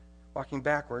odd. Walking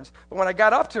backwards. But when I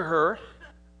got up to her,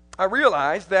 I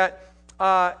realized that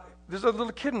there's a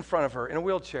little kid in front of her in a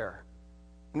wheelchair.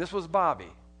 And this was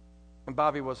Bobby. And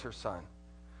Bobby was her son.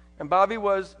 And Bobby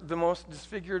was the most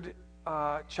disfigured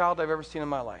child I've ever seen in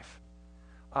my life.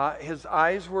 His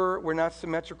eyes were not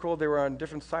symmetrical. They were on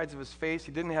different sides of his face.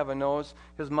 He didn't have a nose.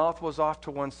 His mouth was off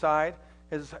to one side.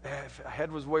 His head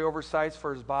was way oversized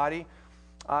for his body.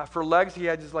 For legs, he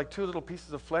had just like 2 little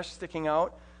pieces of flesh sticking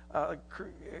out.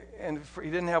 He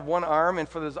didn't have one arm, and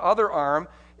for his other arm,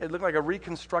 it looked like a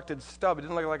reconstructed stub. It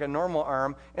didn't look like a normal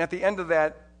arm. And at the end of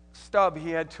that stub,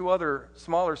 he had 2 other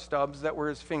smaller stubs that were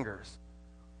his fingers.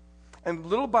 And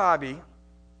little Bobby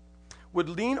would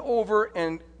lean over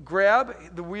and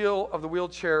grab the wheel of the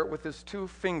wheelchair with his 2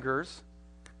 fingers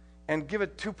and give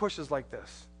it 2 pushes like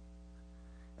this.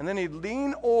 And then he'd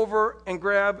lean over and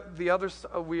grab the other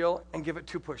wheel and give it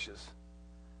 2 pushes.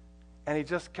 And he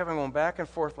just kept on going back and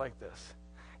forth like this.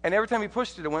 And every time he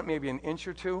pushed it, it went maybe an inch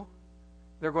or 2.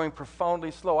 They're going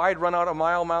profoundly slow. I'd run out a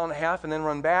mile and a half, and then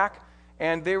run back,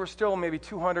 and they were still maybe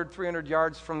 200, 300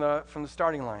 yards from the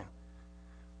starting line.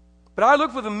 But I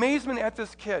looked with amazement at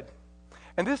this kid,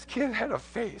 and this kid had a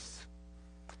face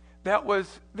that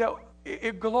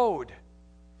it glowed.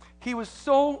 He was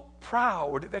so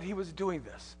proud that he was doing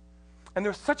this. And there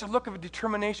was such a look of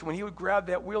determination. When he would grab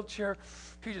that wheelchair,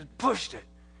 he just pushed it.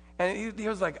 And he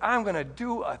was like, I'm going to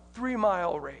do a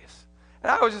 3-mile race.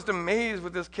 And I was just amazed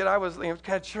with this kid. I was kind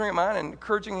of cheering him on and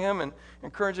encouraging him and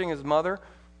encouraging his mother.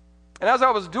 And as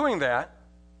I was doing that,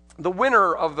 the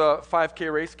winner of the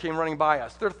 5K race came running by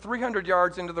us. They're 300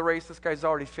 yards into the race. This guy's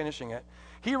already finishing it.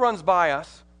 He runs by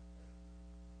us.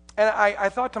 And I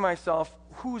thought to myself,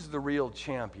 who's the real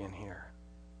champion here?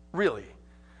 Really?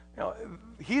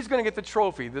 He's going to get the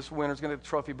trophy. This winner's going to get the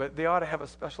trophy, but they ought to have a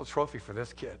special trophy for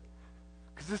this kid.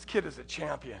 Because this kid is a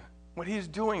champion. What he's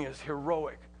doing is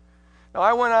heroic. Now,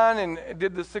 I went on and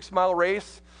did the 6-mile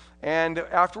race, and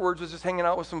afterwards was just hanging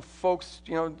out with some folks,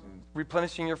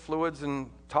 replenishing your fluids and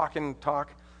talk.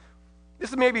 This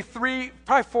is maybe 3,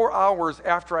 probably 4 hours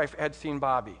after I had seen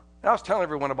Bobby. And I was telling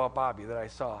everyone about Bobby that I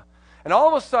saw. And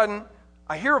all of a sudden,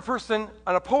 I hear a person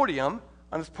on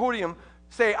this podium,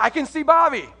 say, I can see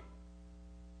Bobby.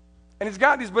 And he's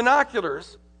got these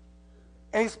binoculars,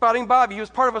 and he's spotting Bobby. He was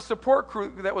part of a support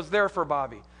crew that was there for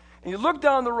Bobby. And you look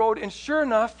down the road, and sure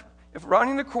enough, if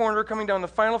rounding the corner, coming down the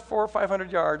final 400 or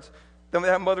 500 yards, then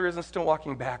that mother isn't still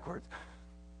walking backwards.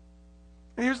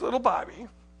 And here's little Bobby,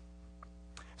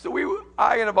 So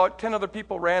I and about 10 other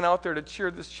people ran out there to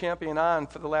cheer this champion on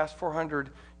for the last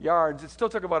 400 yards. It still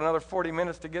took about another 40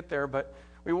 minutes to get there, but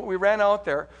we ran out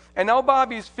there. And now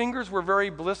Bobby's fingers were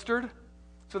very blistered,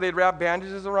 so they'd wrap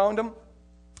bandages around him.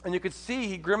 And you could see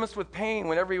he grimaced with pain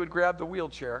whenever he would grab the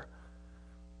wheelchair.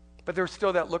 But there was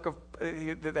still that look of,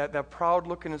 that proud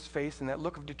look in his face, and that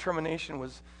look of determination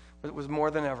was more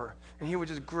than ever. And he would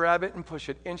just grab it and push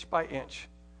it inch by inch.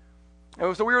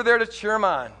 And so we were there to cheer him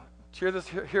on, cheer this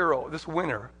hero, this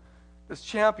winner, this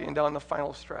champion down the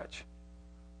final stretch.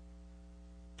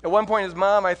 At one point, his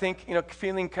mom, I think,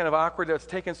 feeling kind of awkward that it's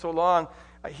taken so long,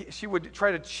 she would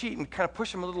try to cheat and kind of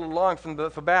push him a little along from the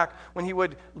back when he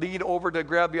would lead over to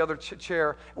grab the other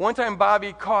chair. One time,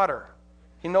 Bobby caught her.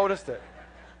 He noticed it.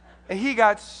 And he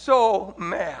got so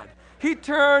mad. He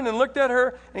turned and looked at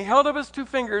her, and he held up his two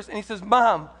fingers, and he says,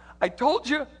 "Mom, I told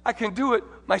you I can do it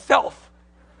myself."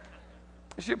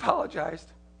 And she apologized.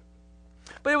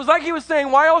 But it was like he was saying,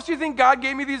 why else do you think God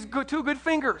gave me these two good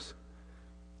fingers?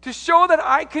 To show that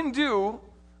I can do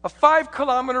a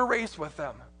 5-kilometer race with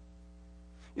them.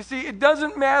 You see, it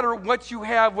doesn't matter what you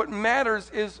have. What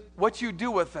matters is what you do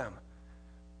with them.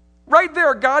 Right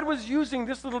there, God was using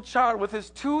this little child with his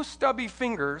two stubby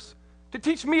fingers to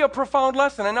teach me a profound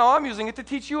lesson. And now I'm using it to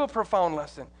teach you a profound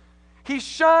lesson. He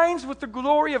shines with the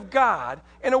glory of God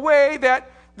in a way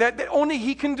that only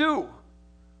he can do.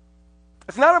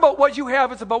 It's not about what you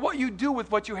have, it's about what you do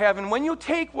with what you have. And when you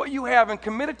take what you have and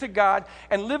commit it to God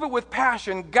and live it with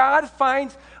passion, God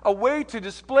finds a way to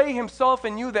display himself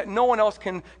in you that no one else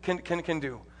can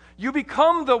do. You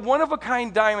become the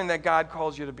one-of-a-kind diamond that God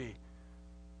calls you to be.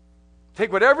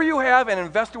 Take whatever you have and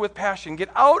invest it with passion. Get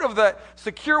out of the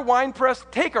secure wine press,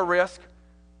 take a risk,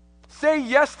 say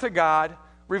yes to God,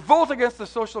 revolt against the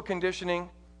social conditioning,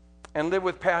 and live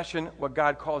with passion what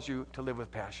God calls you to live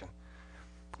with passion.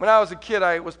 When I was a kid,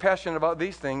 I was passionate about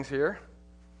these things here.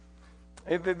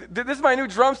 This is my new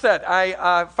drum set.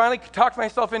 I finally talked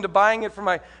myself into buying it for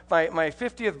my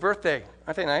 50th birthday.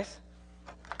 Aren't they nice?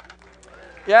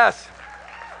 Yes.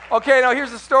 Okay, now here's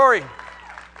the story.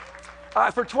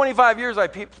 For 25 years, I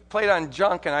played on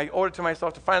junk, and I owed it to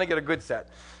myself to finally get a good set.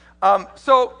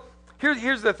 So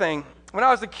here's the thing. When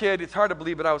I was a kid, it's hard to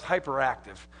believe, but I was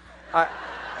hyperactive.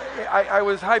 I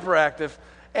was hyperactive.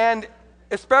 And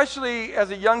especially as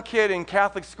a young kid in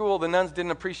Catholic school, the nuns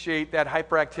didn't appreciate that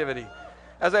hyperactivity.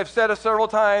 As I've said several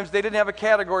times, they didn't have a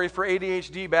category for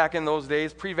ADHD back in those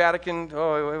days. Pre-Vatican,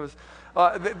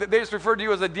 they just referred to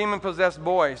you as a demon-possessed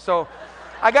boy. So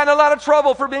I got in a lot of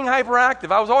trouble for being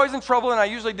hyperactive. I was always in trouble, and I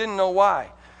usually didn't know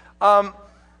why.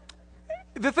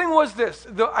 The thing was this.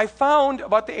 I found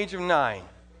about the age of 9,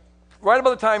 right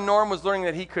about the time Norm was learning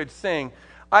that he could sing,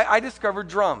 I discovered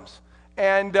drums.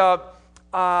 And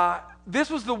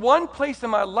this was the one place in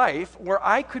my life where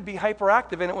I could be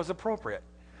hyperactive and it was appropriate.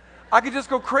 I could just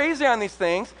go crazy on these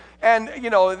things, and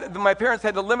my parents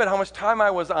had to limit how much time I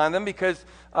was on them because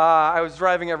I was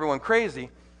driving everyone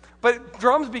crazy. But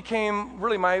drums became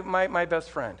really my best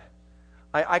friend.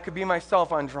 I could be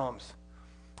myself on drums.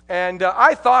 And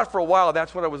I thought for a while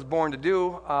that's what I was born to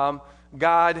do.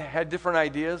 God had different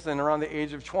ideas, and around the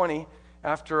age of 20,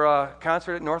 after a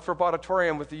concert at Northrop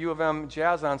Auditorium with the U of M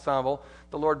Jazz Ensemble,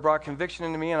 the Lord brought conviction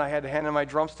into me, and I had to hand in my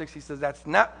drumsticks. He says, "That's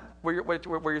not what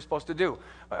you're supposed to do.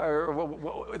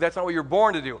 That's not what you're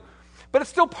born to do." But it's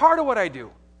still part of what I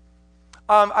do.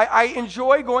 I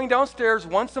enjoy going downstairs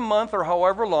once a month or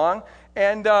however long,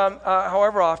 and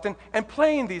however often, and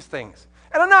playing these things.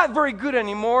 And I'm not very good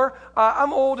anymore.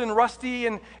 I'm old and rusty,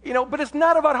 but it's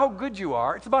not about how good you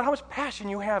are. It's about how much passion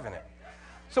you have in it.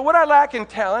 So what I lack in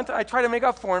talent, I try to make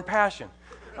up for in passion.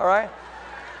 All right?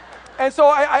 And so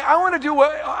I want to do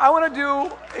what I want to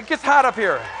do. It gets hot up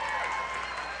here.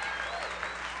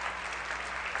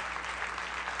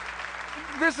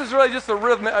 This is really just a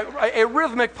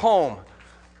rhythmic poem.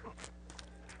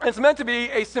 It's meant to be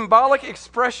a symbolic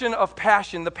expression of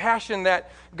passion, the passion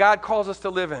that God calls us to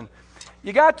live in.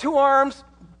 You got 2 arms,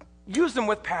 use them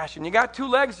with passion. You got 2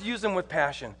 legs, use them with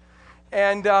passion.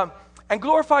 And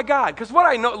glorify God. Because what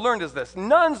I learned is this.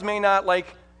 Nuns may not like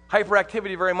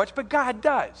hyperactivity very much, but God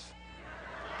does.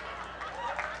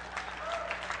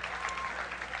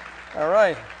 All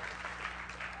right,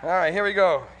 here we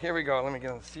go. Let me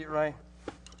get on the seat right.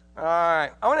 All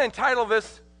right. I want to entitle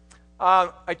this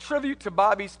A Tribute to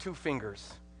Bobby's 2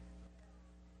 Fingers.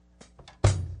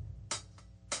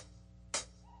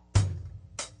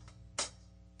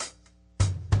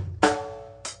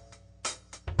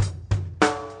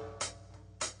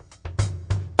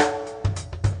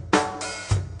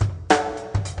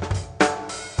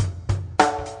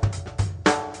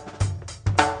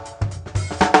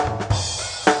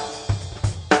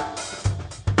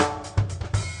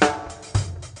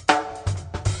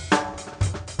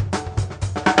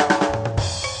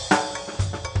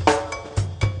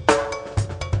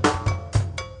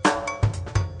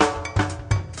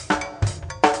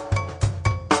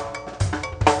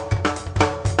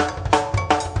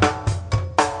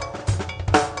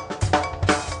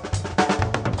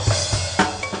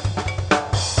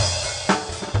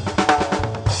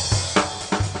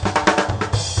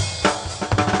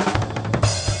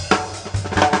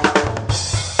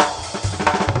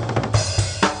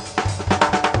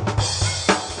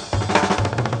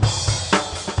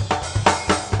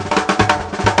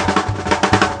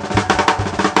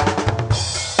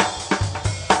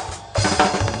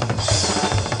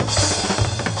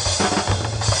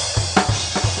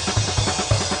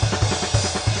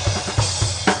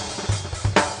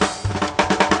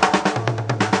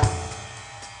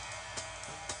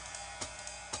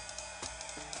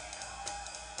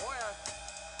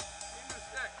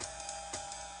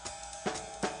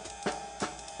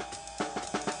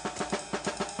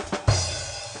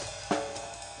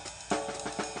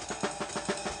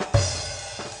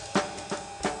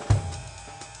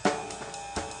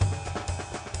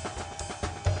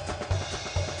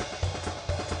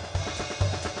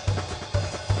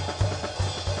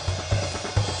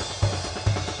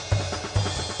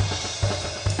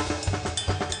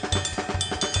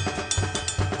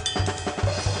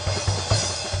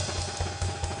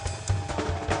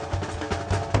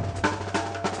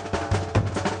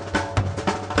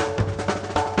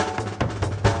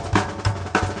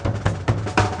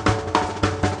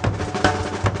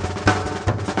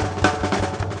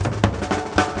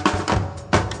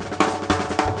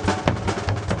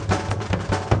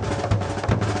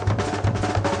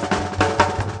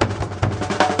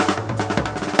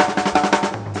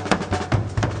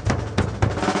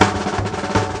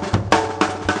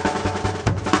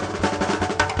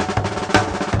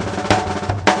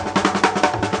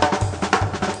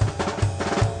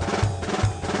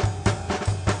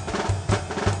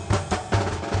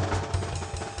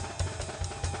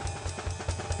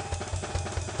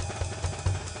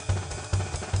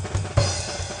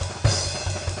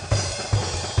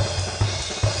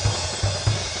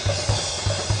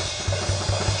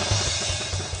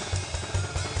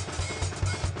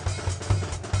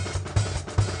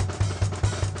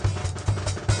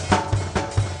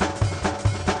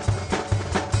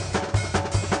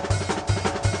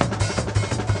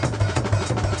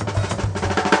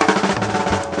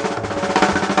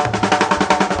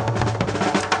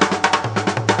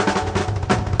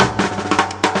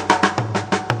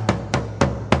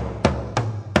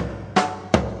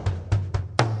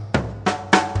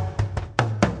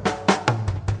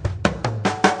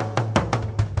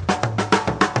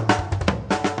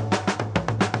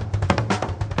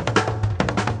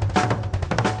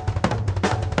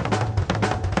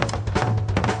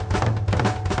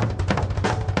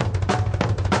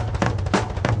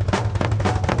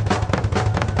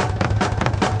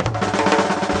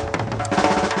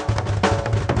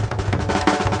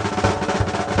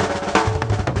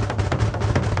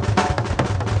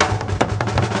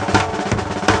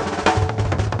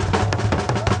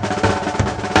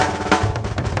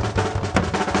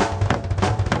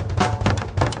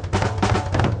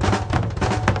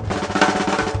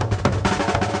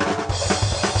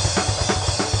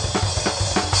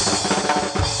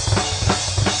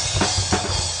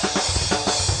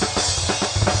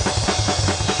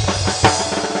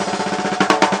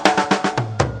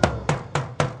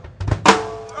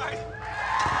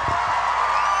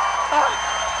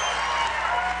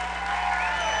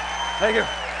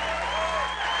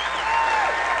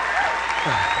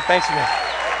 Thanks again.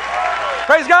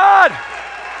 Praise God.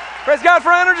 Praise God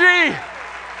for energy.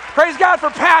 Praise God for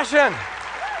passion.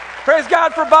 Praise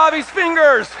God for Bobby's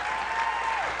fingers.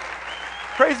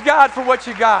 Praise God for what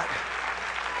you got.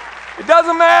 It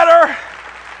doesn't matter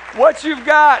what you've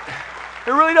got.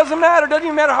 It really doesn't matter. It doesn't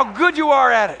even matter how good you are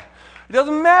at it. It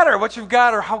doesn't matter what you've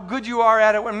got or how good you are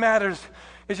at it. What matters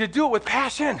is you do it with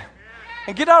passion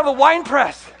and get out of the wine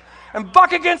press and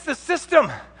buck against the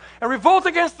system and revolt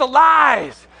against the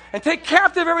lies and take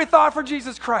captive every thought for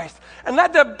Jesus Christ and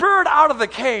let the bird out of the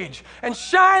cage and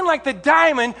shine like the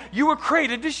diamond you were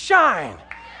created to shine.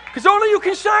 Because only you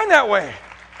can shine that way.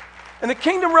 And the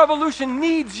kingdom revolution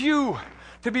needs you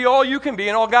to be all you can be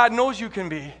and all God knows you can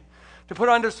be, to put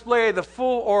on display the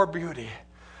full orb beauty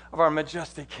of our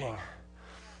majestic King.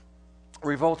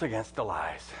 Revolt against the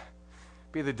lies.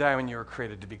 Be the diamond you were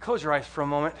created to be. Close your eyes for a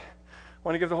moment. I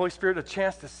want to give the Holy Spirit a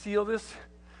chance to seal this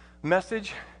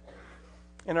message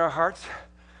in our hearts.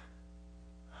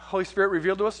 Holy Spirit,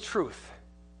 reveal to us truth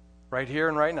right here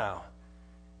and right now,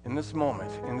 in this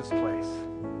moment, in this place.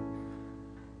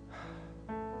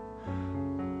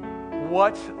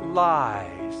 What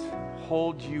lies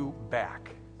hold you back?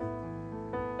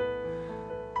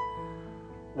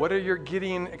 What are your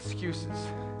Gideon excuses?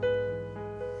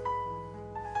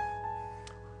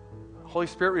 Holy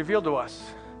Spirit, reveal to us,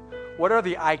 what are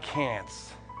the I can'ts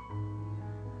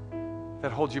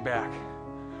that hold you back?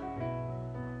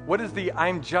 What is the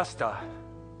I'm justa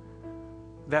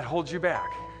that holds you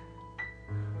back?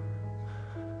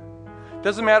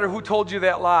 Doesn't matter who told you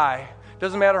that lie.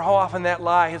 Doesn't matter how often that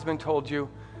lie has been told you.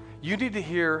 You need to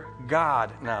hear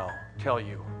God now tell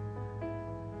you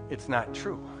it's not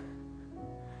true.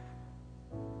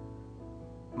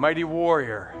 Mighty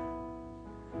warrior,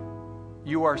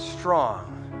 you are strong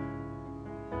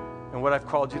in what I've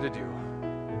called you to do.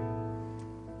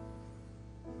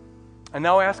 And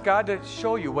now ask God to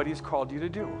show you what He's called you to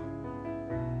do.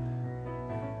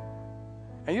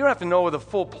 And you don't have to know the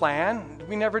full plan.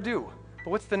 We never do.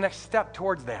 But what's the next step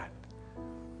towards that?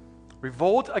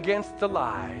 Revolt against the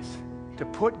lies to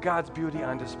put God's beauty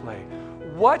on display.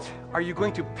 What are you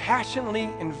going to passionately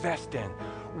invest in?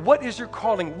 What is your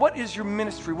calling? What is your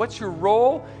ministry? What's your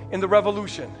role in the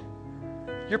revolution?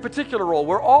 Your particular role.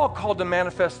 We're all called to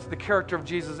manifest the character of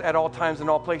Jesus at all times and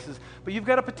all places, but you've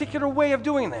got a particular way of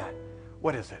doing that.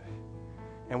 What is it?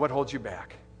 And what holds you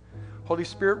back? Holy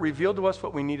Spirit, reveal to us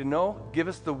what we need to know. Give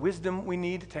us the wisdom we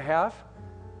need to have.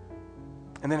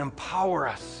 And then empower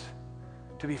us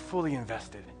to be fully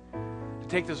invested. To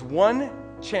take this one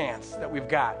chance that we've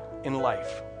got in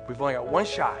life. We've only got one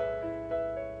shot.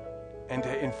 And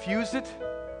to infuse it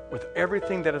with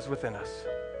everything that is within us.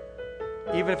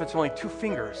 Even if it's only 2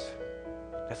 fingers,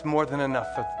 that's more than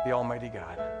enough for the Almighty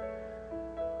God.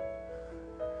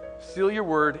 Seal your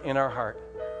word in our heart.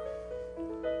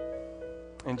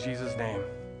 In Jesus' name.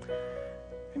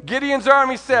 Gideon's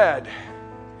army said,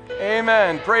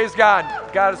 amen. Praise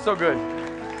God. God is so good.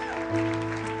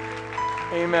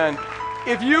 Amen.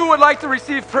 If you would like to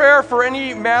receive prayer for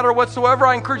any matter whatsoever,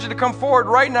 I encourage you to come forward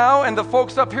right now, and the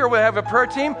folks up here will have a prayer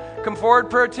team. Come forward,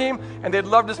 prayer team, and they'd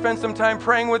love to spend some time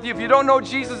praying with you. If you don't know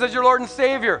Jesus as your Lord and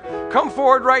Savior, come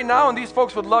forward right now, and these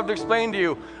folks would love to explain to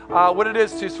you what it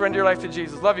is to surrender your life to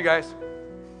Jesus. Love you guys.